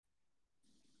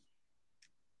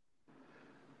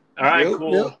All right, Yep,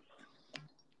 cool. yep.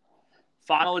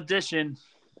 Final edition.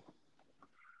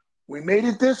 We made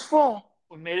it this far.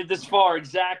 We made it this far,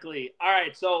 exactly. All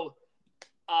right, so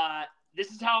uh,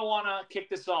 this is how I want to kick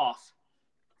this off.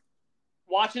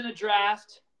 Watching the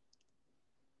draft,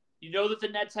 you know that the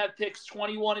Nets have picks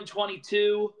 21 and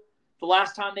 22. The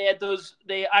last time they had those,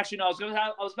 they actually no,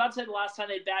 I was about to say the last time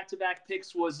they had back-to-back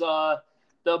picks was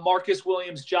the Marcus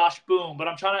Williams, Josh Boone. But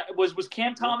I'm trying to was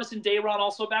Cam Yep. Thomas and Dayron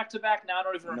also back-to-back? Now I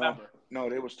don't even No, remember. no,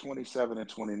 they was 27 and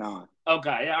 29.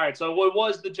 Okay, yeah, all right. So it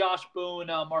was the Josh Boone,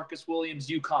 Marcus Williams,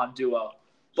 UConn duo.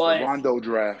 It's the But Rondo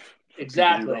draft for people who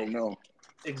exactly, don't know.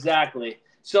 exactly.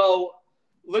 So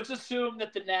let's assume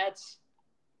that the Nets,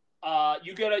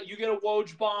 you get a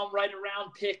Woj bomb right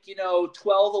around pick 12,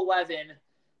 11,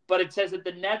 but it says that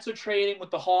the Nets are trading with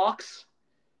the Hawks,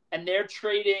 and they're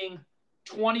trading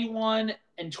 21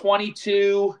 and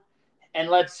 22, and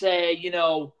let's say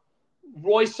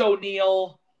Royce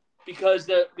O'Neal because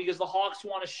the Hawks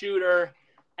want a shooter,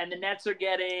 and the Nets are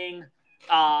getting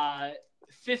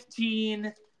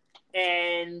 15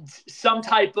 and some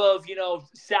type of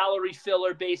salary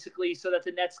filler basically, so that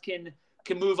the Nets can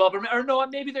move up, or no,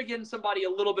 maybe they're getting somebody a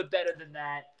little bit better than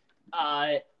that.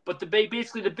 But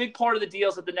basically the big part of the deal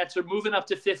is that the Nets are moving up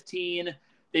to 15.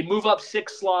 They move up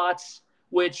 6 slots,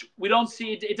 which we don't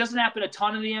see. It doesn't happen a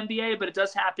ton in the NBA, but it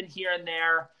does happen here and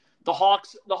there. The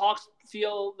Hawks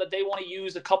feel that they want to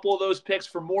use a couple of those picks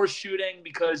for more shooting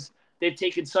because they've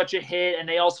taken such a hit, and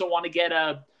they also want to get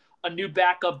a new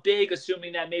backup big,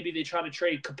 assuming that maybe they try to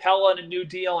trade Capella in a new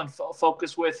deal and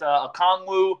focus with a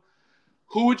Kongwu.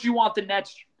 Who would you want the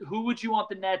Nets? Who would you want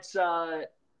the Nets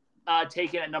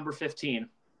taking at number 15?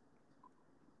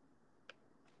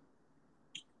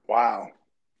 Wow.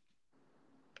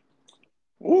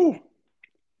 Ooh.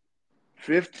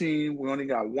 15. We only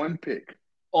got one pick.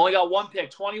 Only got one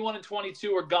pick. 21 and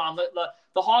 22 are gone.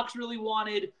 The Hawks really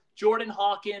wanted Jordan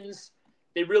Hawkins.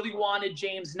 They really wanted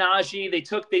James Najee.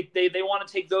 They want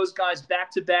to take those guys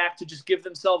back to back to just give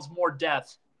themselves more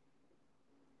depth.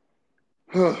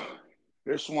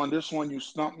 This one, you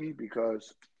stumped me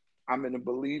because I'm in the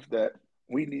belief that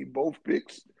we need both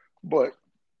picks. But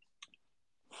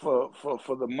for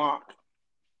the mock,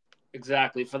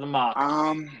 Exactly, for the mock.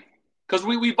 um, Because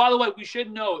we by the way, we should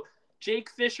note Jake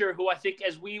Fisher, who I think,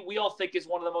 as we all think, is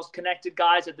one of the most connected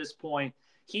guys at this point.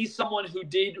 He's someone who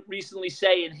did recently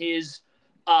say in his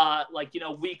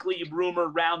weekly rumor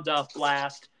roundup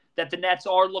blast that the Nets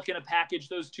are looking to package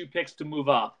those 2 picks to move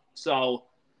up. So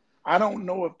I don't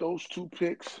know if those 2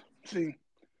 picks. See,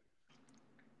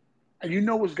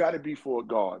 it's got to be for a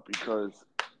guard because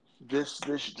this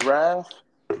draft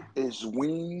is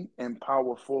wing and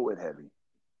power forward heavy.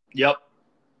 yep.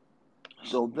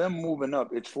 So them moving up,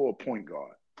 it's for a point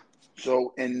guard.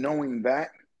 So in knowing that,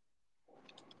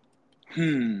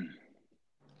 hmm,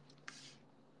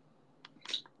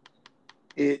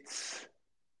 it's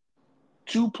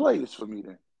 2 players for me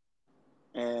then,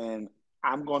 and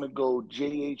I'm gonna go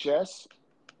JHS.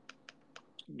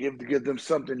 Give them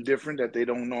something different that they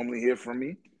don't normally hear from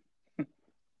me.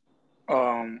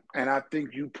 And I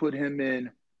think you put him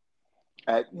in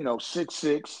at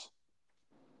 6'6".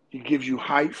 He gives you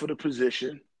height for the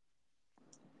position.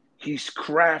 He's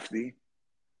crafty.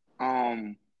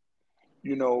 Um,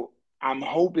 you know, I'm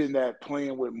hoping that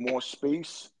playing with more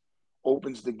space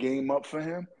opens the game up for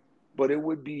him. But it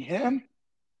would be him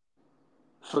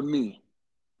for me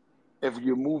if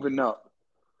you're moving up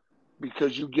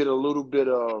because you get a little bit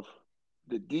of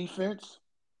the defense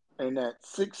and that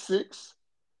 6'6".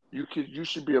 You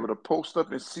should be able to post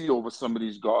up and see over some of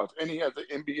these guards, and he has an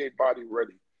NBA body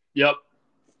ready. Yep.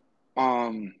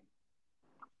 Um,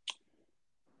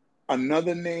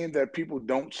 Another name that people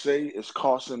don't say is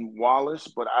Carson Wallace,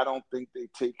 but I don't think they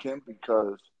take him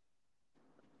because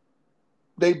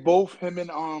they both him and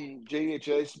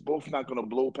JHS both not gonna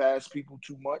blow past people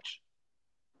too much.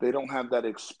 They don't have that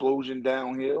explosion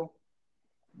downhill.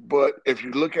 But if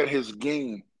you look at his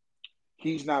game,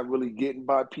 he's not really getting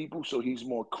by people, so he's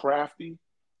more crafty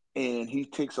and he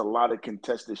takes a lot of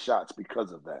contested shots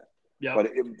because of that. Yep.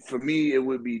 But for me, it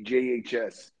would be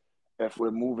JHS if we're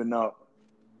moving up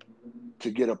to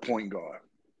get a point guard,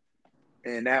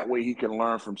 and that way he can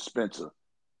learn from Spencer.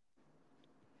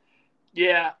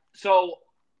 Yeah. So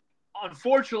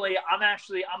unfortunately, I'm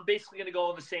basically going to go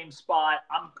in the same spot.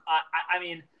 I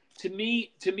mean, to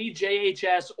me,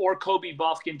 JHS or Kobe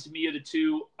Buffkin to me are the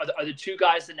two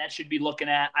guys the Nets should be looking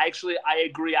at. I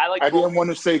agree. I like I Kobe. didn't want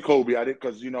to say Kobe. I did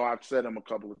because I've said him a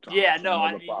couple of times. Yeah, no,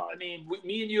 Another five. me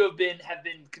and you have been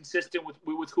consistent with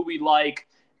who we like.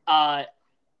 And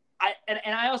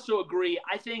I also agree.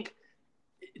 I think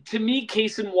to me,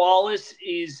 Cason Wallace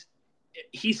is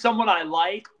he's someone I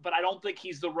like, but I don't think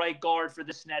he's the right guard for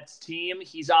this Nets team.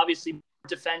 He's obviously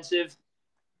defensive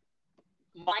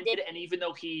minded, and even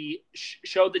though he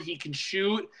showed that he can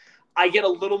shoot, I get a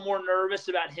little more nervous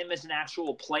about him as an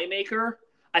actual playmaker.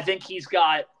 I think he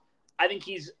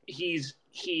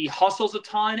hustles a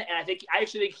ton, and I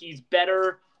actually think he's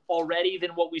better already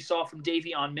than what we saw from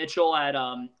Davion Mitchell at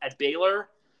Baylor.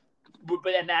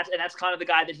 And that's kind of the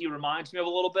guy that he reminds me of a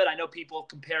little bit. I know people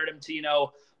compared him to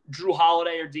Drew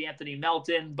Holiday or DeAnthony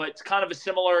Melton, but it's kind of a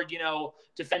similar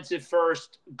defensive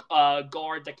first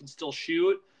guard that can still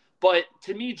shoot. But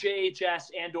to me,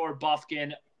 JHS and or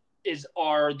Bufkin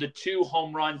are the two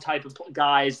home run type of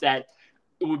guys that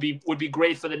would be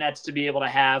great for the Nets to be able to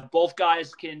have. Both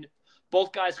guys can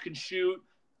shoot.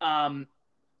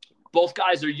 Both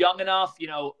guys are young enough.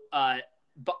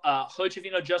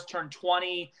 Hood-Schifino just turned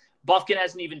 20. Bufkin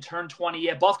hasn't even turned 20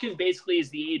 yet. Bufkin basically is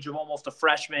the age of almost a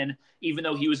freshman, even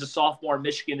though he was a sophomore in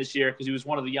Michigan this year because he was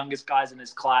one of the youngest guys in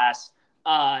his class.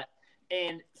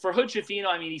 And for Hood-Schifino,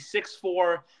 I mean, he's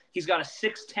 6'4". He's got a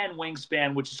 6'10"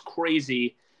 wingspan, which is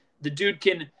crazy. The dude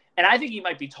can – and I think he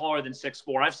might be taller than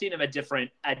 6'4". I've seen him at different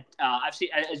I've seen,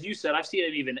 as you said, I've seen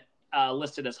him even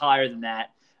listed as higher than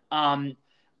that. I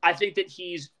think that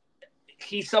he's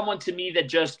someone to me that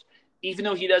just – even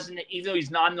though he's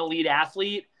not an elite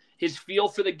athlete, his feel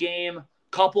for the game,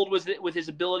 coupled with his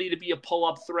ability to be a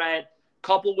pull-up threat,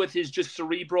 coupled with his just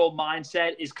cerebral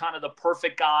mindset, is kind of the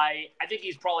perfect guy. I think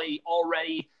he's probably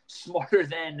already smarter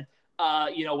than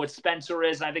what Spencer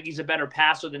is. I think he's a better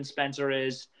passer than Spencer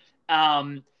is.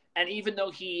 And even though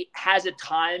he has at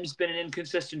times been an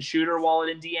inconsistent shooter while at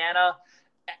Indiana,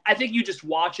 I think you just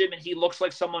watch him and he looks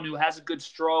like someone who has a good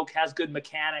stroke, has good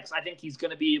mechanics. I think he's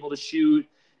going to be able to shoot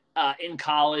in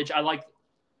college. I like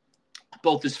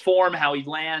both his form, how he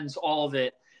lands, all of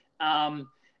it. And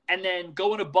then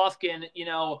going to Bufkin,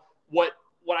 what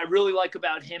I really like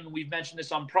about him, and we've mentioned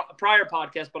this on prior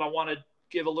podcasts, but I want to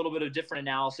give a little bit of different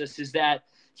analysis, is that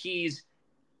he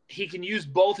can use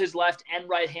both his left and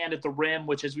right hand at the rim,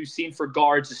 which, as we've seen for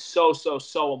guards, is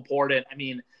so important. I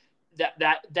mean,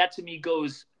 that to me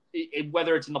goes,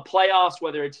 whether it's in the playoffs,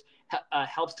 whether it's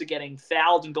helps to getting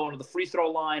fouled and going to the free throw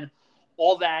line,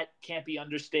 all that can't be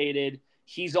understated.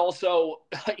 He's also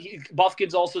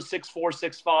Bufkin's also 6'4",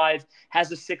 6'5",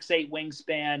 has a 6'8"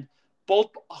 wingspan.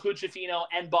 Both Hood-Schifino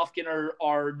and Bufkin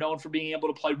are known for being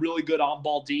able to play really good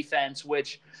on-ball defense,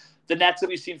 which the Nets that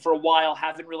we've seen for a while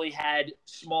haven't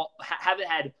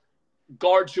had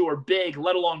guards who are big,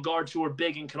 let alone guards who are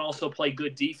big and can also play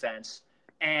good defense.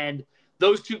 And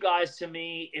those two guys, to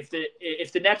me, if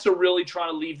the Nets are really trying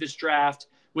to leave this draft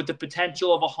with the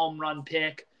potential of a home run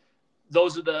pick,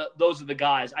 those are the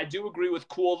guys. I do agree with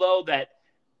Cool, though, that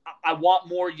I want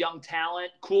more young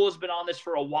talent. Cool has been on this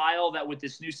for a while, that with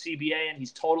this new CBA, and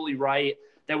he's totally right,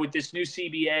 that with this new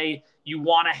CBA, you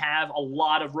want to have a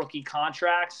lot of rookie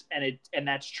contracts, and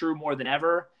that's true more than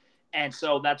ever. And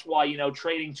so that's why,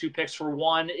 trading 2 picks for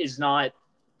 1 is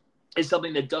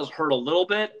something that does hurt a little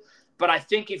bit. But I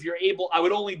think if you're able, I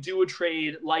would only do a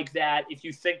trade like that if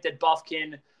you think that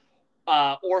Bufkin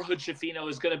or Hood-Schifino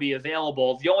is going to be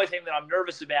available. The only thing that I'm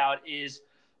nervous about is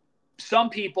some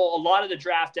people, a lot of the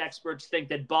draft experts, think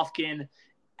that Bufkin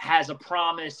has a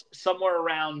promise somewhere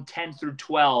around 10 through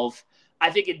 12. I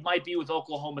think it might be with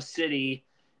Oklahoma City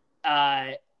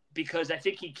because I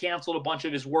think he canceled a bunch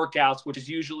of his workouts, which is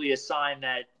usually a sign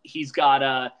that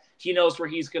he knows where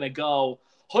he's going to go.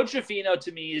 Hood-Schifino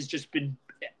to me has just been,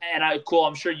 and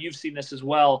I'm sure you've seen this as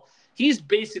well, he's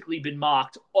basically been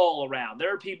mocked all around.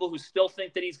 There are people who still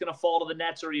think that he's going to fall to the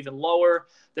Nets or even lower.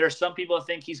 There are some people that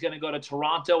think he's going to go to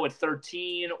Toronto at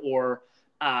 13 or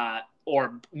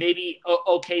maybe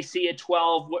OKC at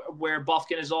 12, where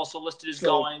Bufkin is also listed as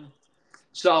going.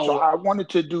 So I wanted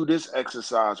to do this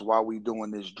exercise while we're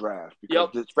doing this draft,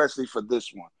 because especially for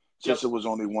this one, since it was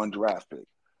only one draft pick.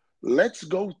 Let's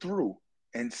go through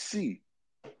and see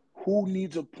who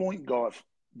needs a point guard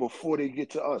before they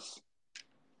get to us.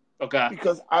 Okay.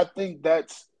 Because I think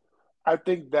that's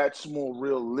more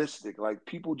realistic. Like,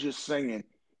 people just saying,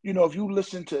 if you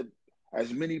listen to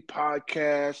as many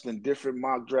podcasts and different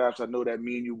mock drafts, I know that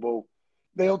me and you both,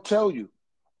 they'll tell you,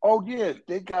 oh yeah,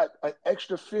 they got an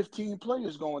extra 15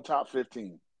 players going top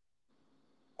 15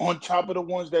 on top of the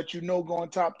ones that going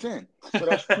top 10. So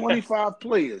that's 25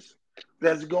 players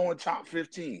that's going top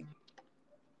 15.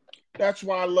 That's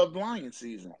why I love Lion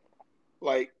season.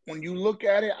 Like, when you look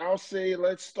at it, I'll say,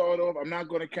 let's start off. I'm not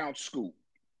going to count Scoop.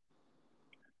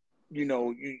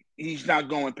 He's not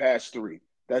going past 3.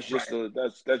 That's just right.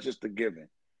 That's just a given.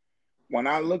 When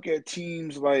I look at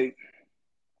teams like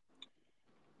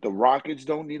the Rockets,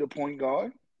 don't need a point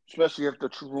guard, especially if the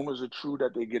rumors are true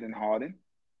that they're getting Harden.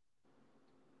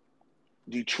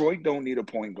 Detroit don't need a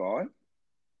point guard.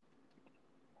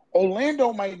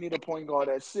 Orlando might need a point guard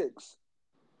at 6.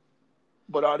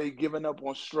 But are they giving up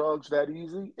on Scruggs that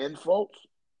easy? And Fultz?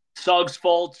 Suggs,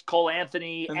 Fultz, Cole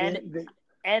Anthony,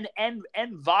 And and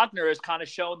Wagner has kind of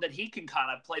shown that he can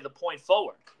kind of play the point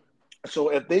forward. so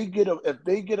if they get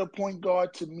a point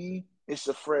guard, to me, it's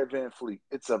a Fred VanVleet.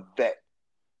 It's a vet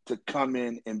to come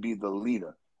in and be the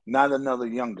leader, not another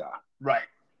young guy. Right.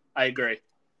 I agree.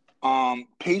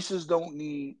 Pacers don't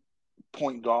need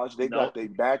point guards. They got their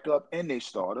backup and their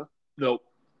starter. Nope.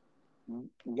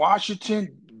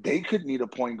 Washington, they could need a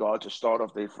point guard to start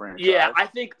off their franchise. Yeah, I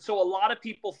think so. A lot of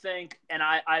people think, and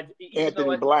I've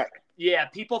Anthony Black. Yeah,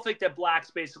 people think that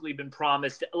Black's basically been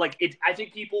promised. Like, I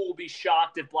think people will be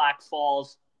shocked if Black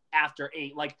falls after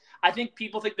 8. Like, I think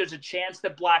people think there's a chance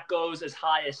that Black goes as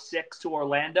high as 6 to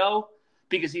Orlando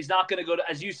because he's not going to go to,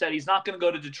 as you said, he's not going to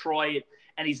go to Detroit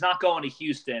and he's not going to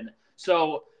Houston.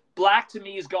 So Black to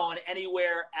me is going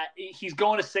anywhere. He's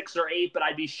going to 6 or 8, but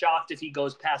I'd be shocked if he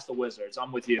goes past the Wizards.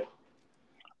 I'm with you.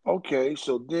 Okay,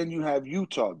 so then you have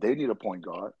Utah. They need a point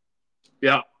guard.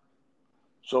 Yeah.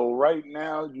 So right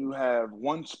now you have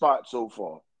one spot so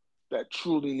far that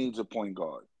truly needs a point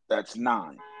guard. That's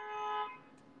 9.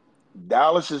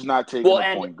 Dallas is not taking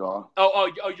a point guard.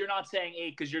 Oh, you're not saying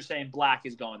 8 because you're saying Black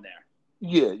is going there.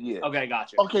 Yeah. Okay,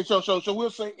 gotcha. Okay, so we'll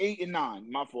say 8 and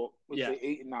 9. My fault. We'll say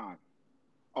 8 and 9.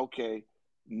 Okay,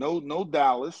 no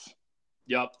Dallas.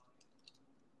 Yep.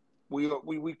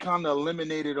 We kind of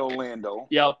eliminated Orlando.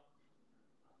 Yep.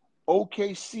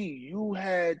 OKC, you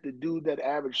had the dude that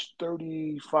averaged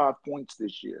 35 points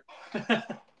this year.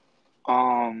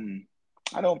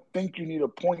 I don't think you need a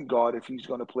point guard if he's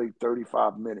going to play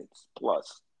 35 minutes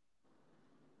plus.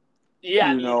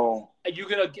 Yeah, you're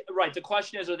gonna right. The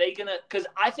question is, are they gonna? Because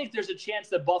I think there's a chance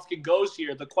that Bufkin goes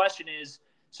here. The question is,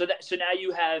 so now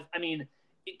you have. I mean,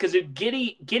 because if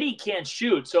Giddey can't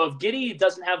shoot, so if Giddey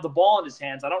doesn't have the ball in his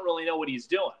hands, I don't really know what he's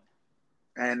doing.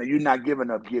 And you're not giving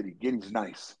up Giddey. Giddey's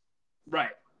nice.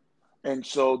 Right. And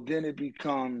so then it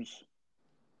becomes,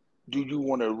 do you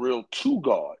want a real 2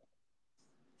 guard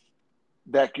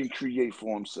that can create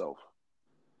for himself?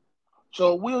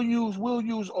 So we'll use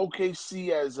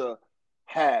OKC as a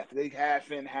half. They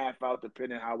half in, half out,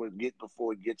 depending how it gets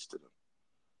before it gets to them.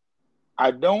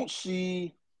 I don't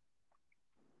see.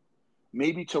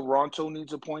 Maybe Toronto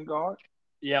needs a point guard.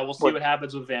 Yeah, we'll see what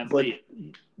happens with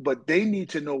VanVleet. But they need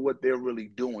to know what they're really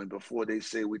doing before they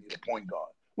say we need a point guard.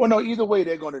 Well, no, either way,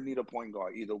 they're going to need a point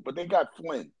guard either. But they got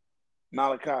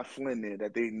Malachi Flynn there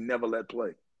that they never let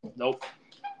play. Nope.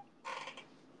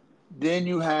 Then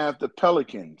you have the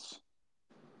Pelicans.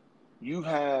 You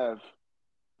have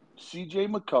C.J.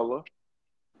 McCullough,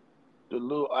 the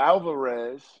little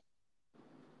Alvarez,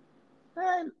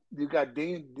 and you got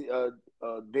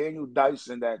Daniel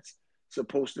Dyson that's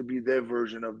supposed to be their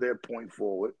version of their point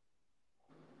forward.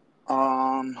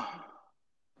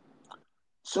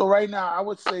 So right now, I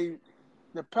would say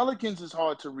the Pelicans is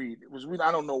hard to read.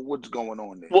 I don't know what's going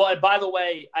on there. Well, and by the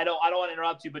way, I don't want to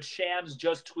interrupt you, but Shams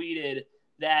just tweeted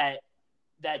that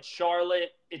Charlotte.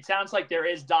 It sounds like there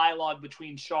is dialogue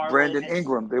between Charlotte Brandon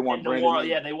Ingram. They want Brandon Ingram.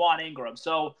 Yeah, they want Ingram.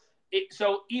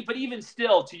 But even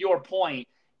still, to your point,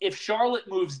 if Charlotte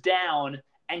moves down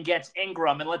and gets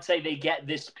Ingram, and let's say they get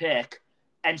this pick,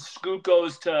 and Scoot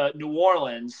goes to New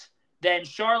Orleans, then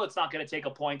Charlotte's not going to take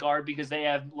a point guard because they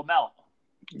have LaMelo.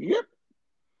 Yep.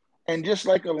 And just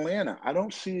like Atlanta, I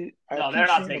don't see. No, they're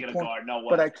not taking a guard. No way.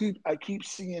 But I keep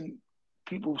seeing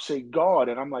people say guard,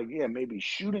 and I'm like, yeah, maybe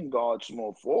shooting guard,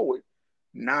 small forward,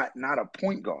 not a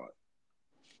point guard.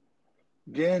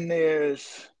 Then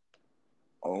there's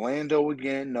Orlando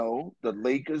again. No, the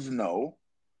Lakers. No,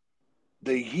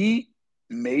 the Heat.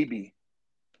 Maybe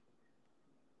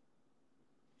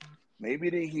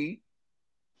the Heat,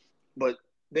 but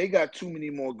they got too many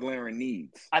more glaring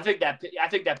needs. I think that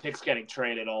pick's getting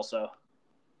traded also.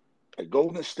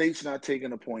 Golden State's not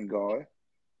taking a point guard,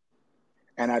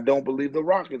 and I don't believe the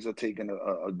Rockets are taking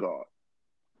a guard.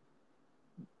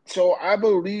 So I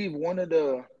believe one of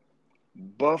the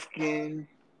Bufkin,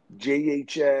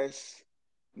 JHS,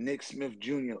 Nick Smith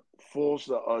Jr. falls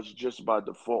to us just by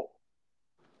default.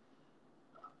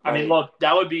 I mean, look,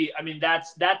 that would be. I mean, that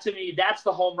to me, that's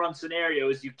the home run scenario.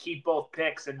 Is you keep both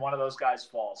picks and one of those guys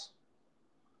falls.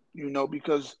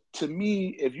 Because to me,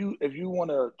 if you want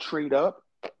to trade up,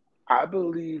 I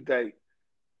believe that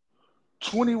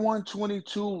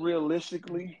 21-22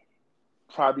 realistically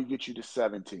probably get you to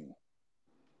 17.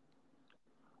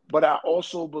 But I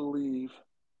also believe,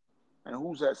 and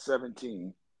who's at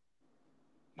 17?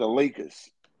 The Lakers.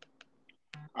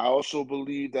 I also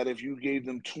believe that if you gave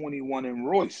them 21 in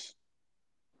Royce,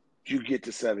 you get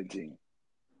to 17.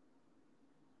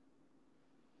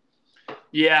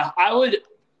 Yeah, I would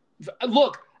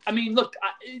look. I mean, look.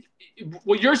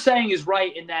 What you're saying is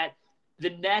right in that the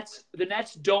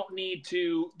Nets don't need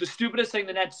to. The stupidest thing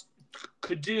the Nets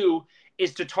could do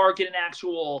is to target an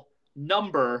actual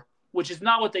number, which is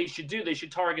not what they should do. They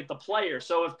should target the player.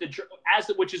 So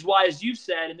which is why, as you've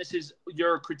said, and this is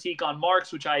your critique on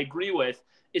Marks, which I agree with,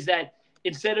 is that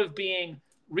instead of being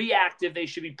reactive, they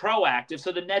should be proactive.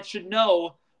 So the Nets should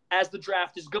know as the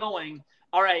draft is going,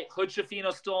 all right,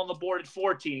 Hood-Schifino's still on the board at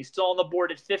 14. He's still on the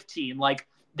board at 15. Like,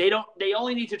 they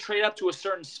only need to trade up to a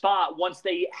certain spot once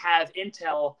they have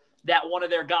intel that one of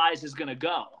their guys is going to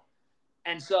go.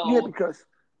 And so, yeah, because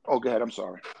go ahead. I'm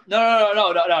sorry. No.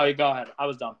 Go ahead. I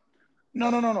was done.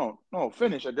 No.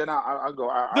 Finish, and then I'll go.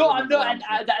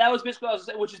 That was basically what I was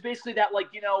saying, which is basically that, like,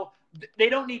 they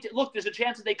don't need to look. There's a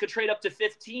chance that they could trade up to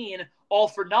 15 all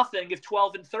for nothing if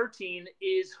 12 and 13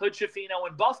 is Hood-Schifino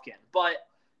and Bufkin, but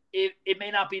it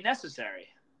may not be necessary.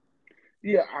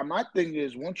 Yeah, my thing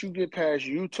is once you get past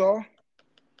Utah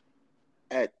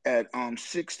at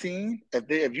 16,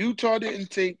 if Utah didn't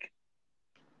take,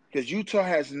 because Utah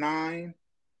has 9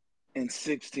 and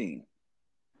 16.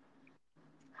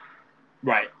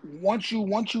 Right. Once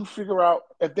you figure out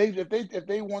if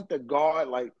they want the guard,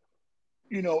 like,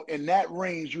 in that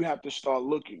range, you have to start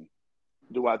looking.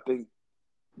 Do I think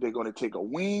they're going to take a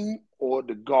wing or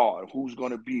the guard? Who's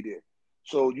going to be there?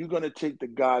 So you're going to take the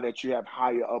guy that you have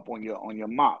higher up on your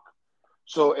mock.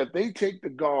 So if they take the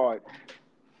guard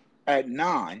at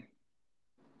 9,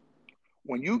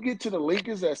 when you get to the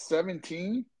Lakers at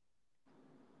 17,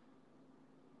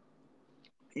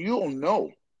 you'll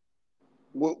know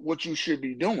what you should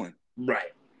be doing.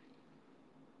 Right.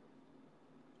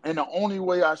 And the only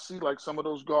way I see like some of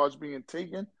those guards being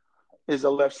taken is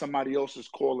unless somebody else is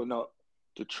calling up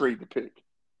to trade the pick.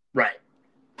 Right.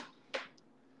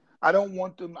 I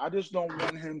just don't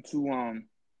want him to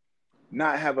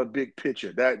not have a big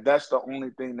picture. That's the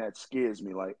only thing that scares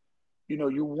me. Like,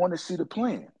 you want to see the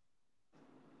plan.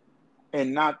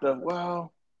 And not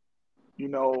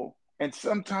and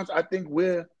sometimes I think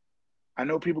I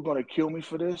know people are going to kill me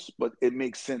for this, but it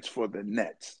makes sense for the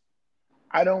Nets.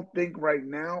 I don't think right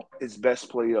now it's best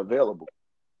player available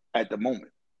at the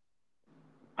moment.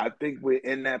 I think we're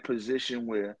in that position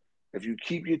where if you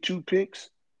keep your 2 picks,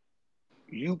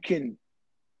 you can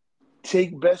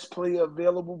take best player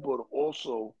available, but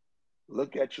also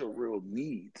look at your real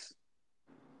needs.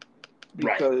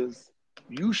 Because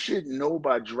you should know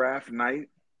by draft night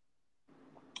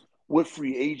what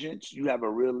free agents you have a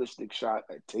realistic shot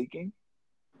at taking.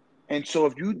 And so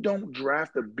if you don't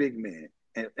draft a big man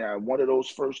in one of those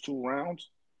first 2 rounds,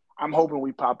 I'm hoping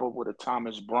we pop up with a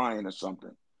Thomas Bryant or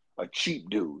something, a cheap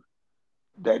dude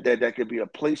that could be a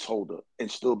placeholder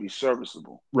and still be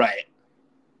serviceable. Right.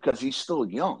 Because he's still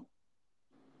young.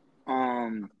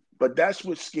 But that's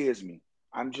what scares me.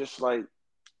 I'm just like,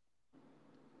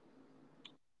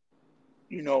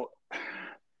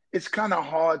 it's kind of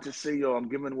hard to say, I'm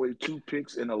giving away 2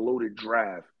 picks in a loaded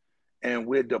draft, and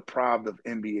we're deprived of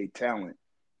NBA talent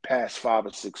past 5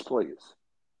 or 6 players.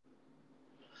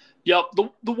 Yep.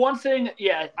 The one thing,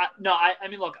 I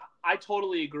mean, look, I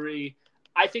totally agree.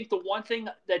 I think the one thing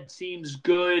that seems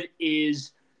good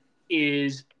is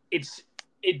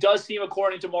it does seem,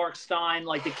 according to Mark Stein,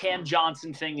 like the Cam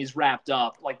Johnson thing is wrapped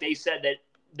up. Like they said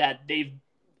that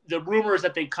the rumor is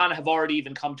that they kind of have already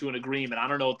even come to an agreement. I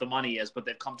don't know what the money is, but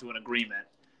they've come to an agreement.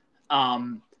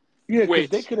 Yeah, because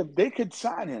they could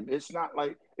sign him. It's not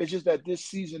like it's just that this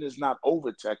season is not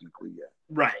over technically yet.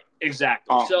 Right.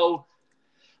 Exactly. So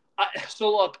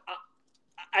look,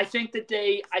 I think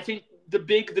the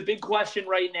big question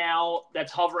right now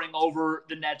that's hovering over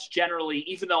the Nets generally,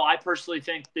 even though I personally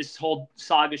think this whole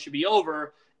saga should be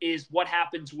over, is what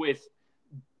happens with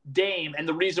Dame. And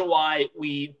the reason why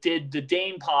we did the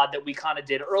Dame pod that we kind of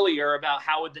did earlier about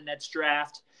how would the Nets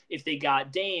draft if they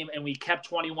got Dame, and we kept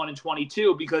 21 and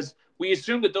 22 because we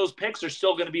assume that those picks are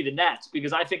still going to be the Nets,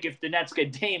 because I think if the Nets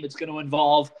get Dame, it's going to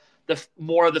involve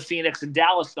more of the Phoenix and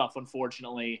Dallas stuff,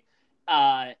 unfortunately.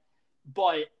 But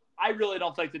I really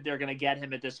don't think that they're going to get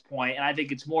him at this point, and I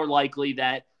think it's more likely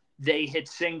that they hit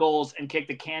singles and kick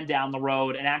the can down the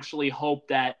road and actually hope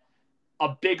that a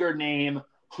bigger name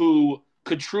who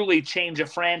could truly change a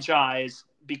franchise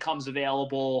becomes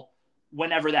available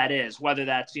whenever that is, whether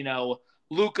that's,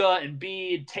 Luka,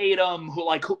 Embiid, Tatum,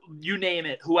 you name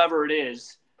it, whoever it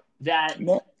is. That's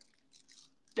what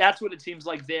it seems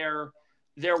like they're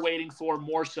waiting for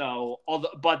more so.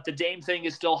 But the Dame thing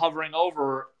is still hovering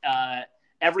over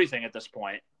everything at this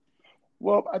point.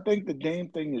 Well, I think the Dame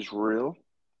thing is real.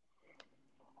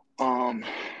 Um,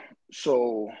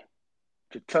 so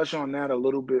to touch on that a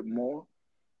little bit more,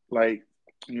 like,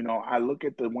 I look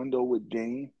at the window with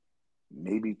Dame,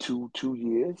 maybe two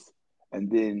years, and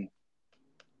then,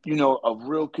 a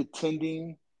real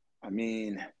contending. I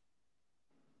mean,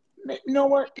 you know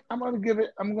what? I'm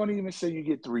gonna even say you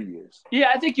get 3 years.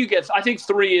 Yeah, I think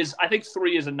 3 is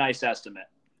a nice estimate.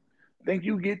 I think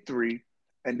you get three,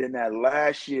 and then that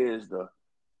last year is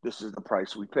this is the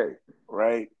price we pay,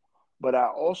 right? But I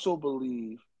also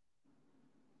believe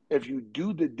if you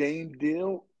do the Dame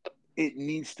deal, it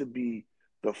needs to be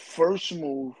the first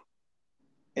move,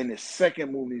 and the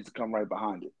second move needs to come right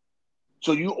behind it.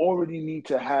 So you already need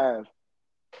to have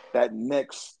that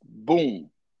next boom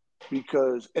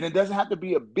and it doesn't have to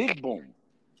be a big boom.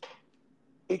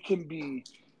 It can be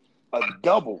a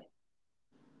double,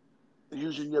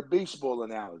 using your baseball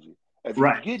analogy. If you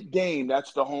Right. get Dame,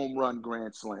 that's the home run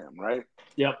grand slam, right?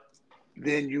 Yep.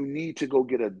 Then you need to go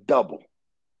get a double.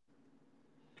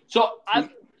 So I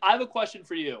have a question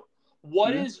for you.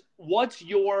 Mm-hmm.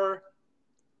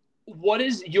 What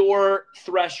is your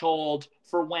threshold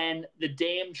for when the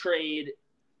Dame trade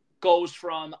goes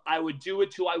from I would do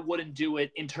it to I wouldn't do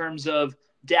it in terms of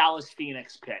Dallas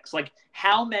Phoenix picks? Like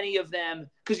how many of them?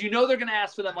 Because they're going to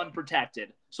ask for them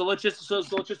unprotected. So let's just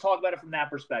talk about it from that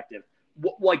perspective.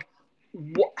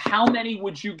 How many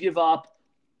would you give up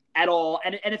at all?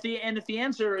 And if the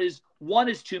answer is one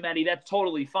is too many, that's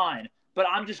totally fine. But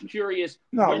I'm just curious.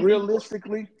 No,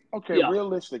 realistically,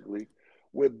 realistically,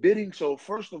 we're bidding. So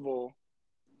first of all,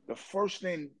 the first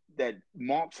thing that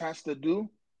Marks has to do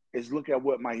is look at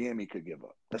what Miami could give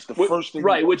up. That's the first thing,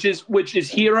 right? Which is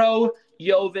Hero,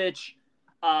 Jovic,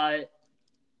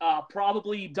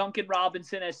 probably Duncan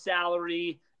Robinson as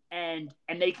salary, and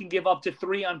they can give up to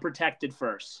 3 unprotected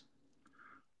firsts.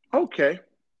 Okay.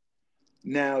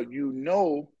 Now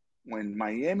when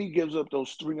Miami gives up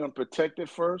those 3 unprotected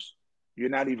first, you're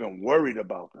not even worried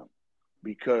about them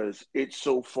because it's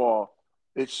so far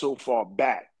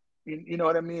back. You know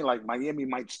what I mean? Like Miami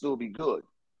might still be good.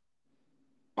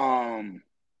 And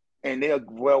they're a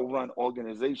well-run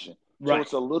organization. Right. So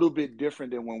it's a little bit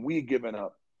different than when we're giving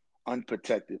up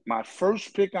unprotected. My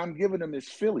first pick I'm giving them is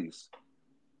Phillies,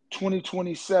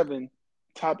 2027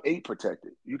 top 8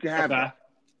 protected. You can have that.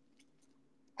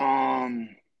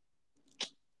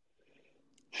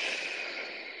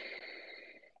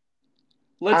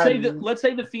 Let's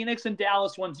say the Phoenix and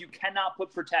Dallas ones you cannot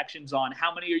put protections on.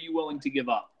 How many are you willing to give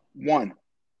up? 1.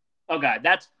 Okay,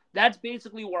 that's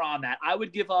basically where I'm at. I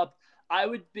would give up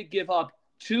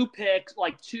 2 picks,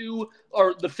 like 2,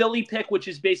 or the Philly pick, which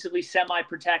is basically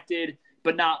semi-protected,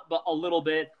 but a little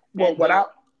bit. Well,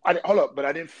 hold up, but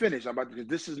I didn't finish. Because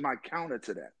this is my counter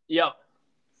to that. Yep.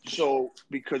 So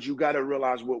because you got to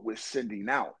realize what we're sending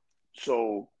out.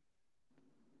 So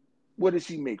what does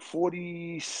he make?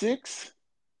 46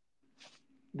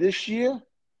 this year.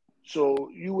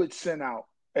 So you would send out,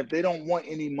 if they don't want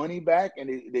any money back and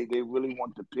they really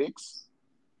want the picks,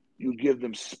 you give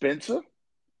them Spencer.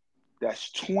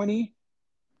 That's 20.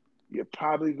 You're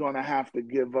probably going to have to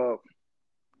give up.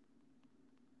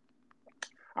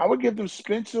 I would give them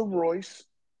Spencer, Royce.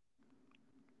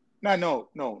 No,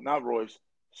 not Royce.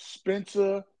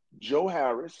 Spencer, Joe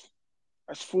Harris.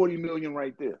 That's $40 million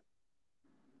right there.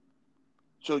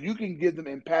 So you can give them,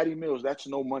 in Patty Mills, that's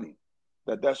no money.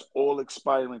 That's all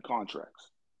expiring contracts.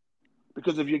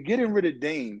 Because if you're getting rid of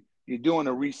Dame, you're doing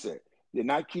a reset. You're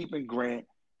not keeping Grant.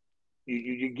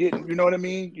 You're getting, you know what I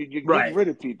mean? You're getting rid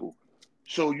of people.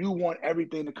 So you want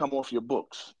everything to come off your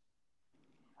books.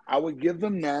 I would give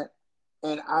them that,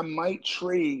 and I might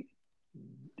trade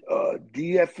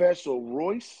DFS or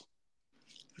Royce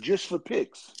just for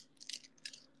picks.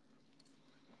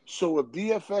 So if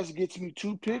DFS gets me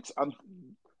 2 picks,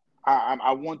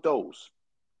 I want those.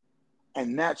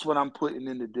 And that's what I'm putting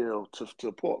in the deal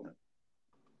to Portland.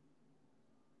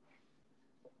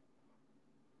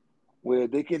 Where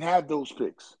they can have those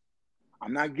picks.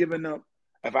 I'm not giving up.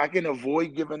 If I can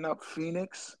avoid giving up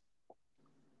Phoenix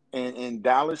and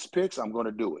Dallas picks, I'm going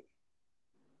to do it.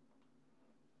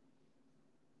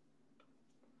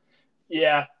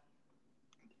 Yeah.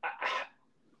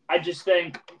 I just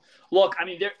think, look, I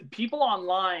mean, people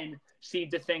online seem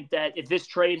to think that if this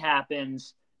trade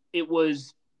happens, it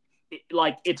was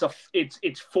like it's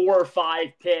 4 or 5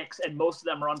 picks and most of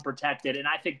them are unprotected, and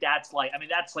I think that's like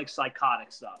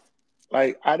psychotic stuff.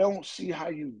 Like, I don't see how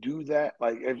you do that.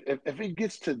 Like, if it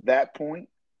gets to that point,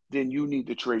 then you need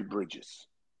to trade Bridges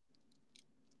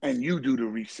and you do the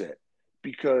reset,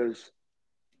 because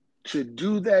to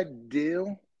do that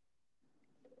deal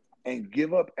and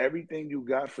give up everything you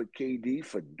got for KD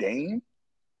for Dame,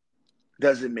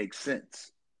 doesn't make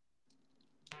sense.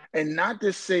 And not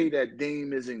to say that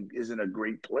Dame isn't a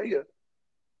great player.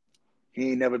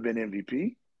 He ain't never been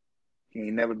MVP. He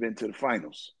ain't never been to the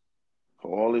finals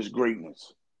for all his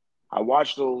greatness. I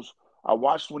watched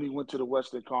when he went to the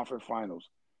Western Conference Finals.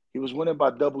 He was winning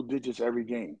by double digits every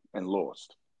game and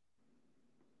lost.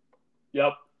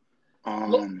 Yep.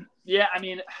 Yeah, I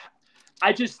mean,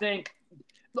 I just think,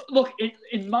 look,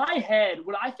 in my head,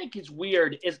 what I think is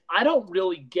weird is I don't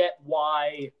really get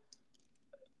why,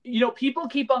 people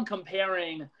keep on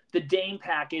comparing the Dame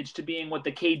package to being what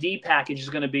the KD package is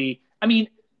going to be. I mean,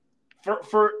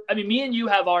 me and you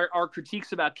have our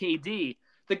critiques about KD.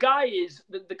 The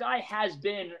guy has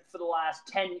been for the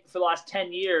last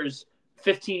 10 years,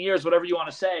 15 years, whatever you want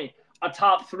to say, a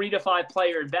top 3 to 5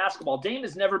 player in basketball. Dame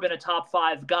has never been a top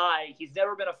 5 guy. He's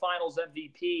never been a finals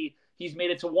MVP. He's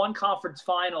made it to one conference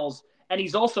finals, and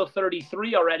he's also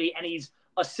 33 already, and he's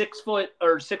a 6'1",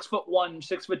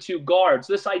 6'2" guard.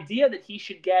 So this idea that he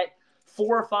should get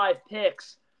 4 or 5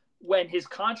 picks when his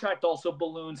contract also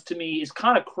balloons, to me, is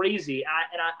kind of crazy.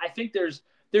 I think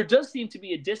there does seem to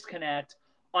be a disconnect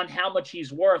on how much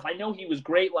he's worth. I know he was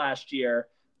great last year,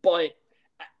 but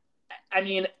I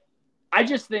mean, I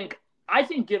think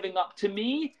giving up, to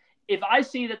me, if I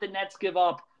see that the Nets give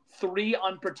up 3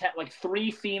 unprotected, like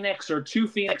 3 Phoenix or 2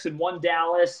 Phoenix and 1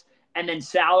 Dallas, and then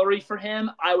salary for him,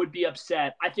 I would be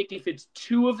upset. I think if it's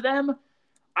 2 of them,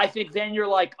 I think then you're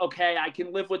like, okay, I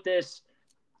can live with this,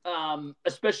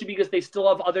 especially because they still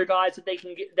have other guys that they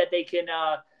can get,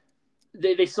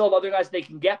 they still have other guys they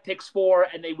can get picks for,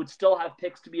 and they would still have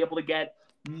picks to be able to get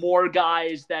more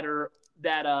guys that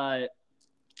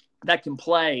can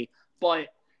play. But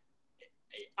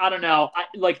I don't know.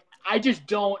 I just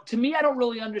don't. To me, I don't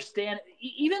really understand.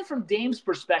 Even from Dame's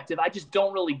perspective, I just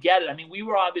don't really get it. I mean, we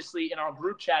were obviously in our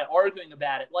group chat arguing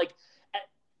about it. Like,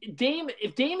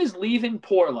 if Dame is leaving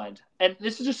Portland, and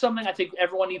this is just something I think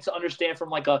everyone needs to understand from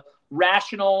like a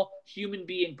rational human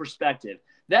being perspective.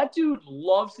 That dude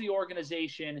loves the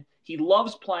organization. He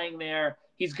loves playing there.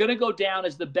 He's going to go down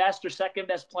as the best or second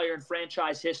best player in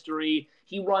franchise history.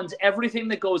 He runs everything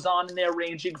that goes on in there,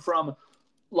 ranging from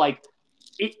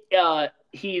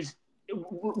he's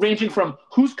ranging from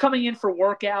who's coming in for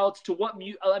workouts to what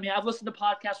I've listened to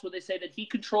podcasts where they say that he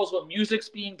controls what music's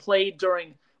being played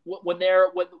during when they're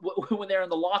in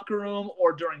the locker room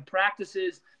or during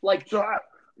practices. Like, so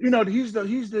he's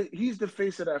the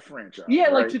face of that franchise. Yeah,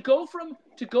 right? like to go from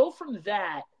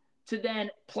that to then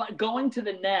going to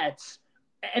the Nets,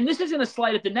 and this isn't a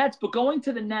slight at the Nets, but going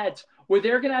to the Nets where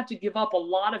they're going to have to give up a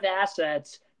lot of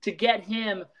assets to get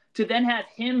him, to then have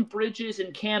him, Bridges,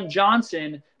 and Cam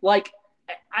Johnson. Like,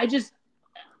 I just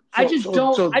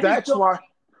don't. So that's why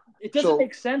it doesn't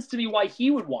make sense to me why he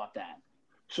would want that.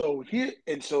 So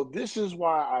this is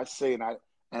why I say, and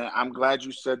I'm glad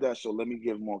you said that. So let me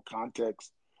give more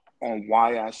context on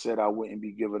why I said I wouldn't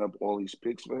be giving up all these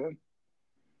picks for him.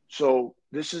 So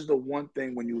this is the one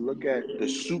thing when you look at the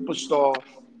superstars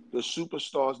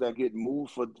that get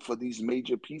moved for these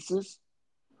major pieces,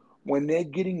 when they're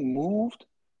getting moved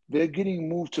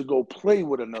to go play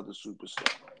with another superstar.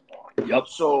 Yep.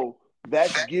 So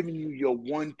that's giving you your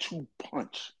 1-2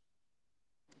 punch.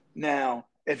 Now,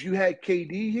 if you had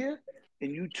KD here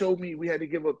and you told me we had to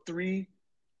give up three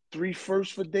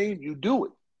firsts for Dame, you do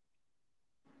it.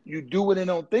 You do it and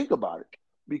don't think about it,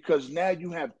 because now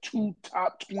you have 2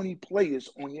 top 20 players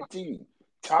on your team.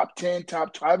 Top 10,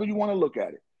 however you want to look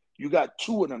at it. You got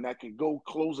 2 of them that can go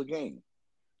close a game.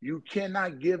 You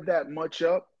cannot give that much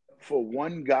up for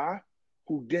one guy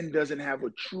who then doesn't have a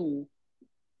true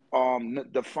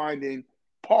defining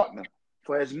partner.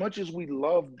 For as much as we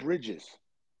love Bridges,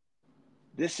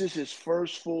 this is his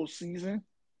first full season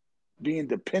being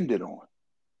depended on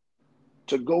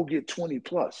to go get 20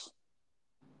 plus.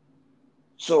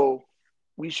 So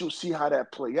we shall see how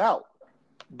that play out.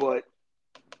 But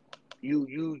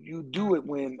you do it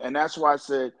when, and that's why I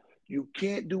said you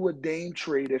can't do a Dame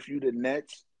trade if you the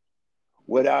Nets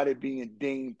without it being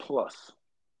Dame plus.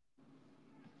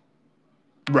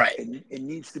 Right. It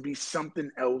needs to be something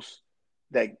else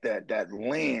that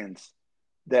lands,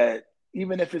 that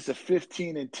even if it's a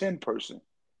 15 and 10 person,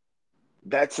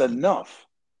 that's enough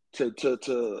to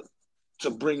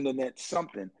bring the Nets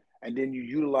something. And then you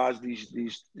utilize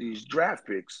these draft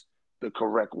picks the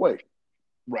correct way.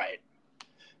 Right.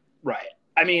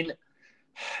 I mean,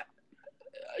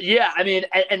 yeah, I mean,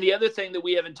 and the other thing that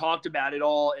we haven't talked about at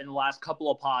all in the last couple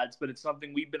of pods, but it's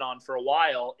something we've been on for a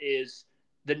while, is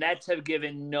the Nets have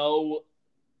given no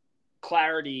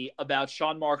clarity about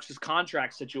Sean Marks'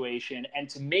 contract situation. And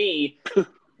to me,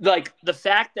 like the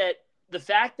fact that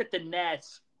the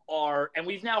Nets are, and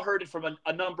we've now heard it from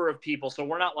a number of people, so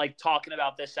we're not like talking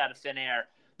about this out of thin air.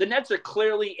 The Nets are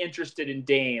clearly interested in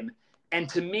Dame. And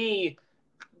to me,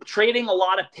 trading a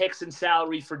lot of picks and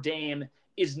salary for Dame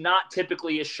is not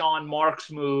typically a Sean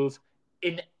Marks move.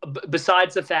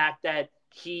 Besides the fact that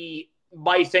he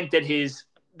might think that his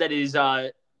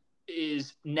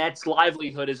Nets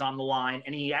livelihood is on the line,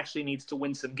 and he actually needs to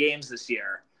win some games this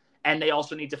year. And they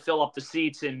also need to fill up the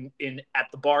seats in at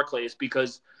the Barclays,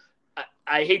 because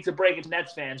I hate to break it to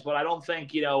Nets fans, but I don't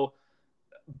think,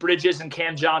 Bridges and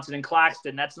Cam Johnson and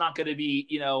Claxton, that's not going to be,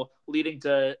 leading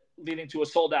to a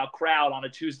sold out crowd on a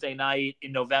Tuesday night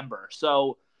in November.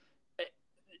 So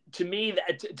to me,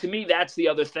 that's the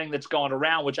other thing that's going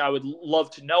around, which I would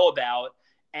love to know about,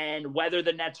 and whether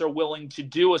the Nets are willing to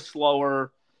do a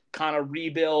slower kind of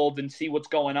rebuild and see what's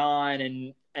going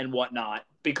on and whatnot.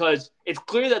 Because it's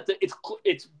clear that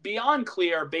it's beyond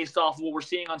clear, based off of what we're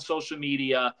seeing on social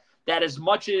media, that as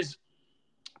much as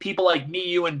people like me,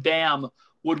 you, and Bam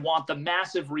would want the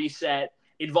massive reset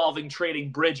involving trading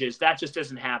Bridges, that just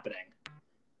isn't happening.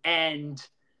 And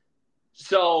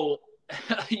so,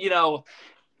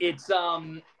 it's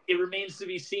it remains to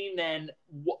be seen then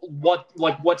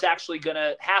what's actually going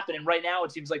to happen. And right now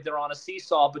it seems like they're on a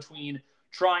seesaw between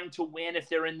trying to win if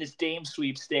they're in this Dame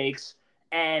sweepstakes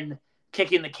and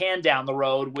kicking the can down the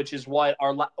road, which is what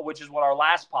our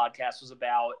last podcast was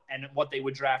about, and what they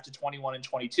would draft to 21 and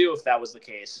 22 if that was the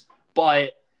case.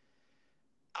 But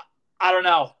I don't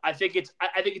know. I think it's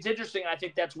interesting. I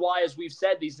think that's why, as we've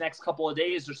said, these next couple of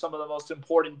days are some of the most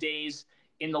important days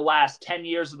in the last 10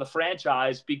 years of the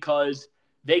franchise, because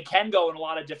they can go in a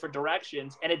lot of different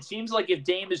directions. And it seems like if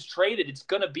Dame is traded, it's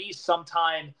going to be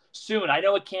sometime soon. I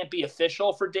know it can't be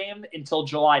official for Dame until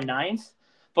July 9th,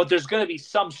 but there's going to be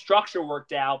some structure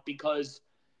worked out, because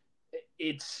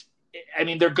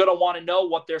they're going to want to know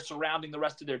what they're surrounding the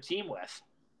rest of their team with.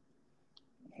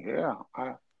 Yeah.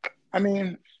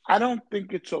 I don't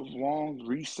think it's a long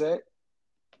reset,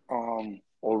 I'm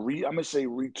going to say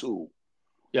retool.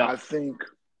 Yeah.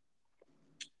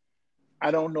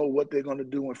 I don't know what they're going to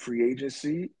do in free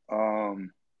agency.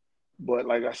 But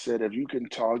like I said, if you can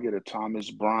target a Thomas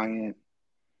Bryant,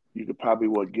 you could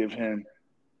probably give him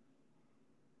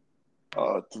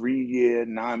a 3-year,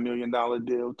 $9 million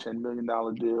deal, $10 million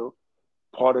deal.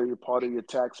 Part of your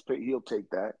tax pay, he'll take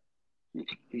that.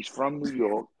 He's from New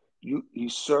York.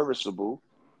 He's serviceable.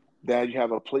 Then you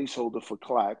have a placeholder for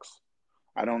Clax.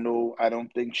 I don't know. I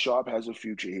don't think Sharp has a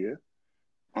future here.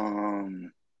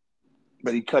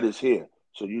 But he cut his hair.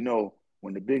 So,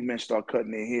 when the big men start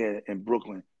cutting their hair in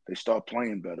Brooklyn, they start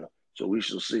playing better. So we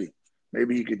shall see.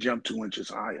 Maybe he could jump 2 inches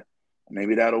higher.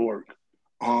 Maybe that'll work.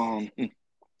 But,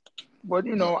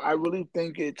 I really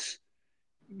think it's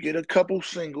get a couple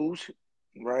singles,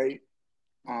 right?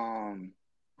 And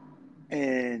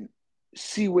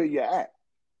see where you're at.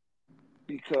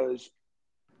 Because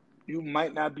you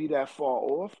might not be that far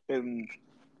off, and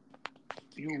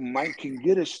you might can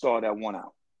get a start at 1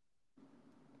 out.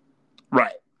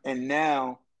 Right. And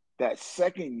now that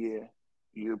second year,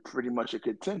 you're pretty much a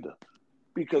contender.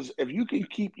 Because if you can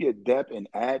keep your depth and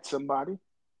add somebody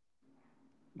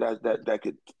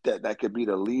that could be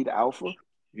the lead alpha,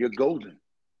 you're golden.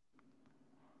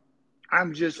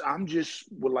 I'm just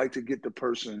would like to get the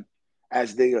person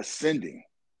as they ascending,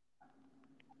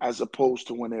 as opposed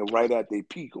to when they're right at their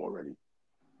peak already.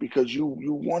 Because you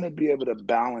want to be able to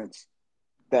balance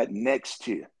that next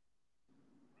tier.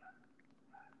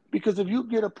 Because if you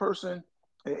get a person,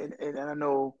 and I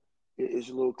know it's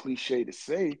a little cliche to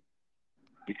say,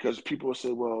 because people will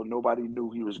say, well, nobody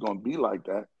knew he was going to be like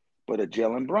that, but a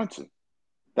Jalen Brunson.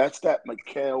 That's that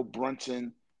Mikal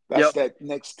Brunson. That's that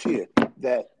next tier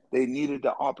that they needed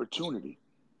the opportunity.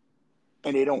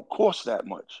 And they don't cost that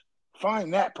much.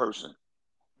 Find that person,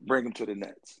 bring him to the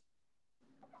Nets.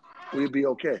 We'll be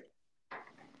okay.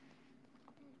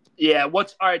 Yeah. All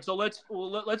right? So let's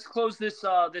close this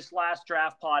last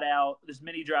draft pod out, this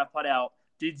mini draft pod out.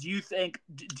 Do you think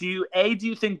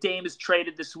Dame is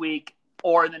traded this week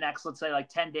or in the next, let's say, like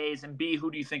 10 days? And B,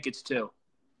 who do you think it's to,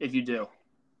 if you do?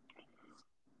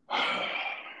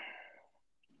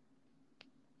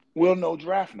 We'll know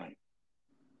draft night.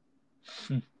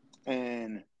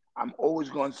 And I'm always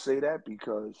going to say that,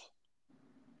 because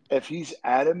if he's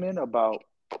adamant about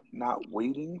not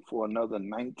waiting for another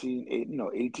 18,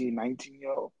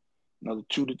 19-year-old, another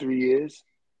 2 to 3 years,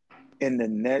 and the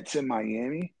Nets in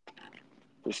Miami,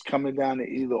 it's coming down to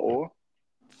either or.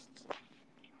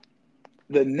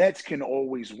 The Nets can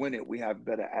always win it. We have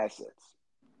better assets.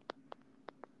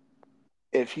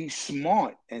 If he's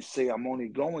smart and say, I'm only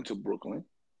going to Brooklyn,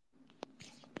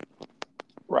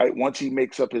 right, once he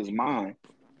makes up his mind,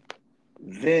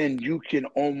 then you can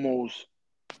almost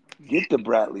get the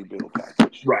Bradley Beal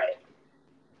package. Right.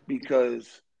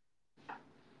 Because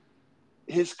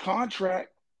his contract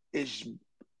is,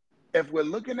 if we're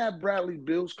looking at Bradley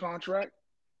Beal's contract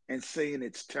and saying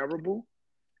it's terrible,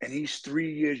 and he's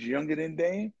 3 years younger than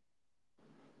Dame,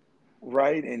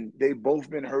 right? And they've both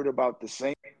been hurt about the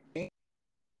same.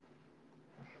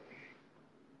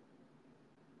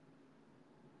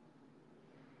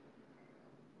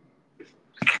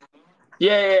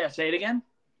 Yeah. Say it again.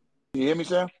 Can you hear me,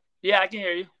 Sam? Yeah, I can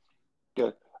hear you.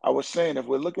 Good. I was saying if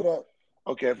we're looking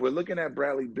at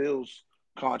Bradley Beal's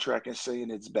contract and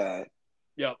saying it's bad,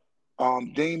 Yep.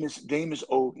 Dame is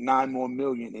owed $9 more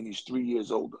million and he's 3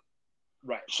 years older.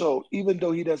 Right. So even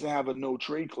though he doesn't have a no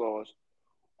trade clause,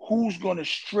 who's going to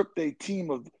strip their team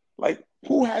of, like,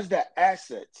 who has the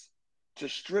assets to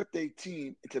strip their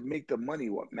team to make the money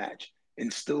match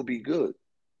and still be good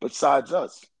besides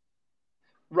us?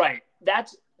 Right.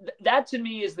 That to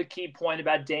me is the key point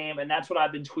about Dame, and that's what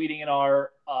I've been tweeting in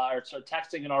our or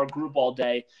texting in our group all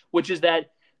day, which is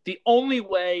that the only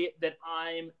way that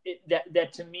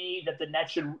that to me that the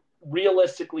Nets should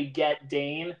realistically get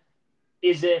Dame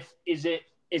is if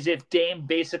Dame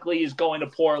basically is going to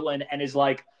Portland and is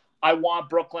like, I want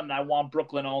Brooklyn and I want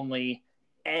Brooklyn only.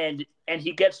 And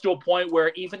he gets to a point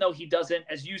where even though he doesn't,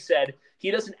 as you said, he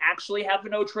doesn't actually have a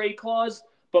no trade clause,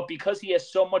 but because he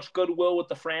has so much goodwill with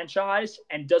the franchise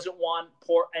and doesn't want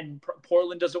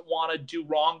Portland doesn't want to do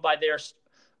wrong by their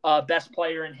best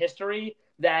player in history,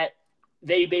 that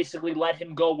they basically let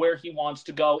him go where he wants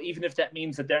to go, even if that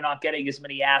means that they're not getting as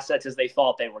many assets as they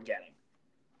thought they were getting.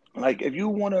 Like if you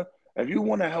wanna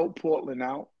help Portland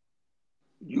out,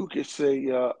 you could say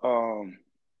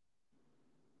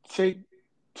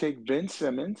take Ben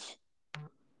Simmons,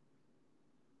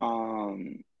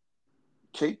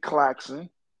 take Claxton,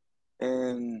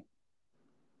 and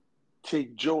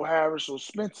take Joe Harris or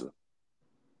Spencer.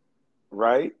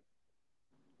 Right?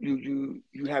 You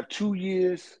have 2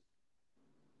 years,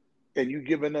 and you're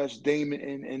giving us Damon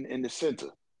in the center.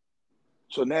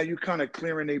 So now you're kind of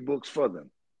clearing their books for them.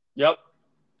 Yep.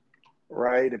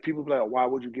 Right? And people be like, why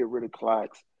would you get rid of Clax?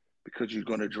 Because you're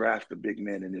going to draft the big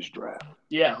man in this draft.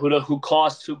 Yeah, who's going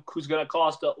to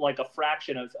cost like a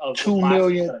fraction of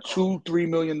 $3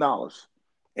 million.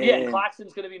 And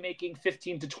Claxton's going to be making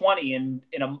 15 to 20 in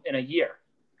a year.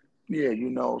 Yeah,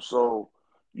 so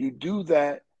you do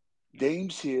that.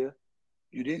 Dame's here.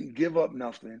 You didn't give up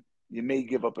nothing. You may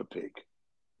give up a pick.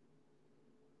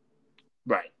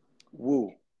 Right.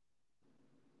 Woo.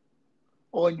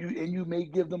 Oh, and you may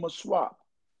give them a swap.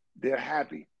 They're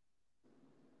happy.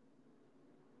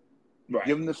 Right.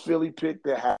 Give them the Philly pick.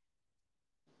 They're happy.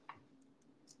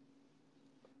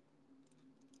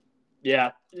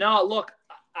 Yeah. No, look,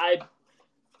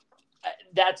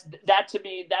 that to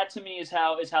me is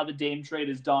how the Dame trade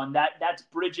is done. That's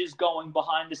Bridges going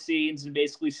behind the scenes and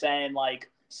basically saying,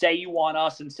 like, say you want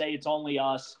us and say it's only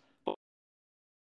us.